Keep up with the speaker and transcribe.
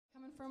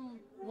from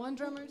one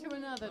drummer to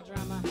another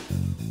drummer.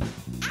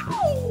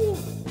 Ow!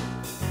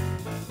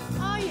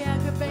 Oh yeah,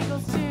 good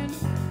Bengals tune.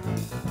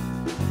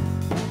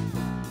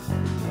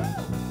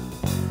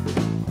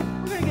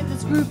 We're gonna get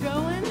this groove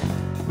going.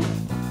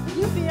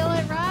 You feel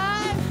it,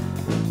 right?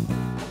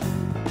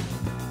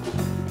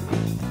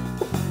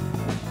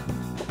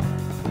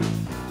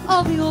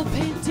 All the old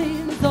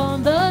paintings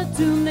on the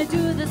tomb, they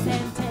do the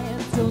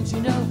sentence, don't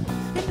you know?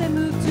 If they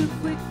move too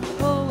quick,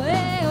 oh,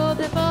 hey, oh,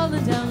 they're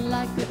falling down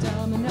like a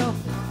domino.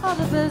 All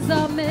the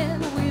bizarre men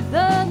with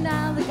the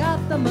Nile, they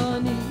got the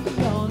money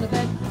on the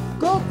bed.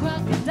 Gold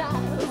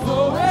crocodiles,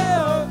 oh, hey,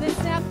 oh, they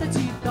snap the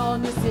teeth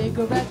on your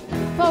cigarette.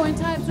 Foreign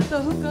types with the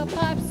hookah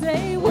pipe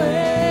say,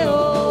 way,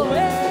 oh,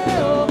 way,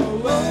 oh,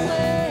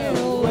 way,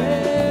 oh,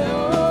 way,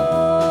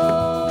 oh.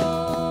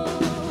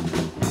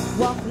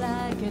 Walk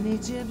like an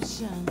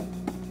Egyptian.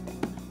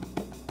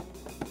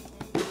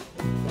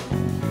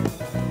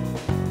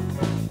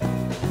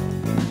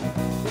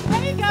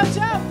 Go,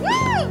 Joe!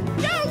 Woo!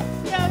 Go!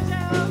 Go,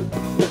 Joe!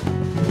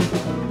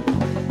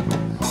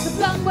 The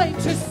blonde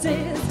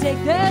waitresses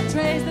take their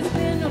trays, they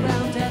spin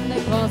around and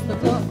they cross the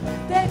floor.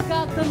 They've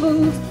got the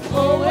moves,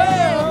 oh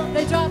well.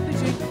 They drop a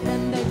drink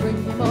and they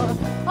bring you more.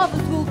 All the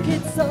school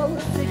kids so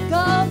sick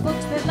of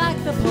books, they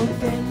like the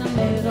punk in the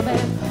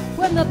middleman.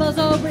 When the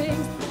buzzer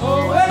rings,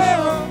 oh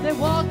well, they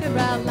walk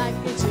around like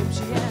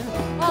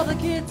Egyptian. All the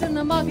kids in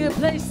the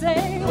marketplace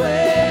say,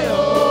 well,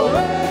 oh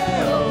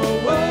well,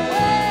 oh well.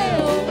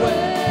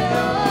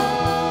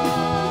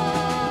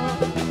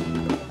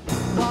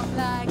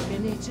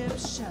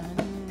 Egyptian.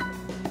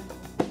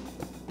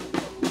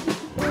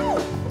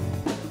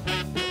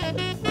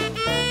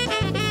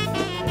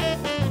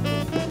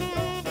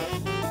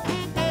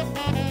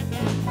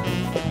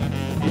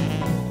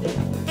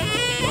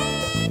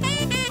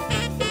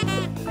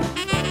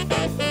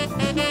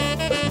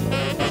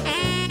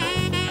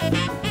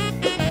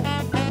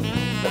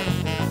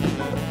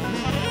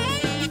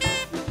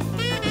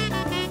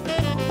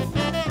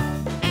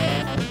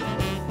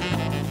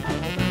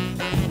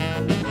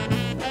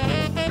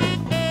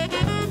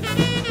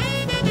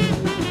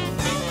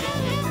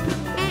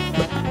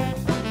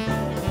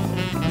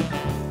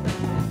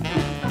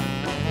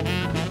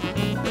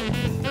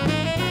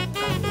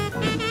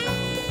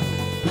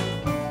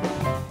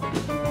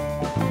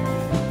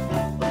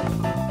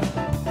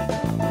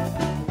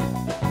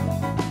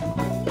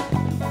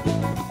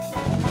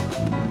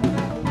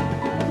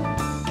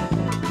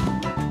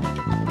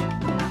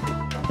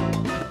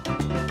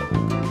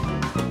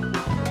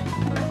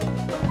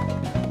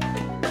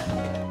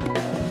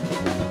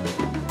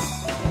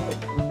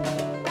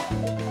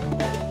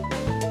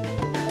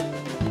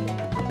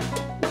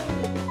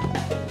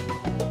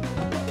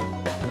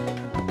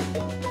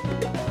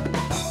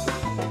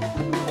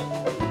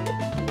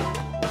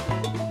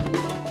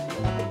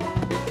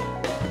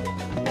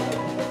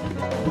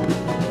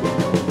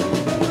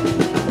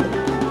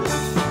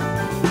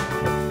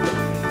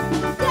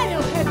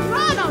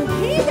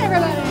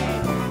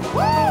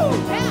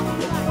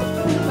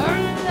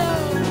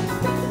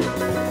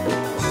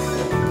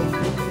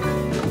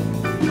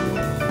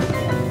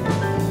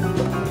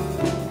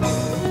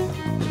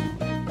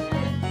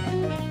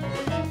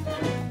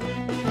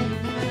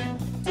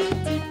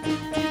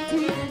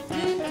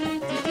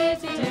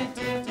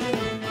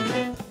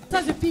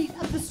 Your feet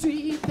up the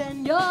street,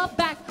 bend your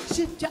back,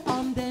 shift your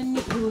arm, then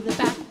you pull it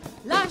back.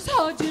 Life's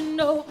hard, you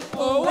know,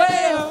 oh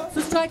well,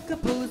 so strike a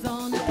pose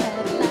on a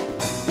Cadillac.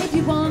 If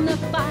you wanna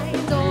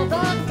fight, all the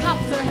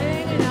cops are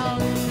hanging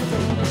out in the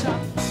donut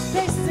shop.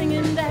 They sing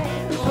and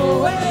dance,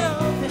 oh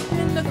well, they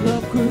spin the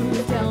club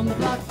cruise down the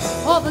block.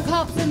 All the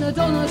cops in the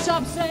donut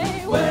shop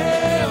say,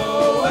 well,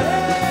 oh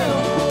well,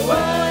 oh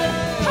well.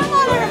 Come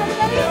on everybody,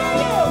 let me hear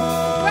you.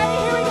 Ready,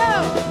 here we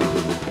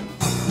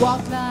go.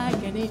 Walk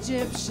like an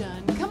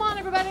Egyptian. Come on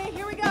everybody,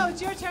 here we go,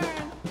 it's your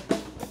turn.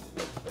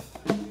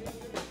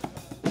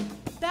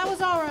 That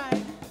was all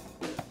right.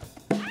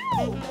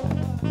 Ow!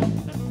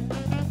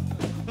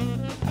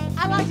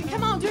 I liked it,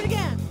 come on, do it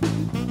again.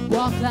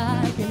 Walk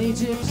like an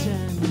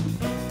Egyptian.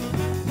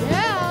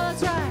 Yeah,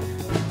 that's right.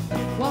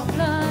 Walk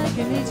like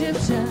an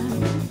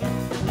Egyptian.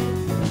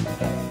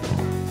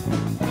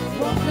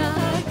 Walk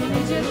like an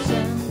Egyptian.